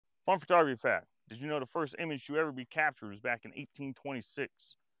Fun photography fact. Did you know the first image to ever be captured was back in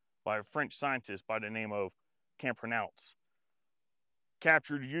 1826 by a French scientist by the name of Campernounce?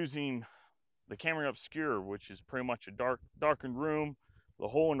 Captured using the camera obscura, which is pretty much a darkened room, the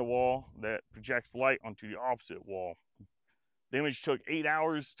hole in the wall that projects light onto the opposite wall. The image took 8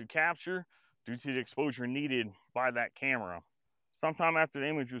 hours to capture due to the exposure needed by that camera. Sometime after the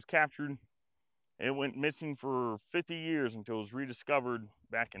image was captured, it went missing for 50 years until it was rediscovered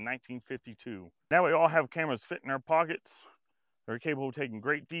back in 1952. Now we all have cameras fit in our pockets. They're capable of taking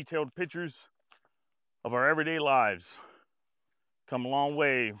great detailed pictures of our everyday lives. Come a long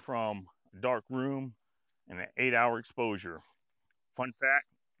way from a dark room and an 8-hour exposure. Fun fact,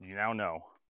 you now know.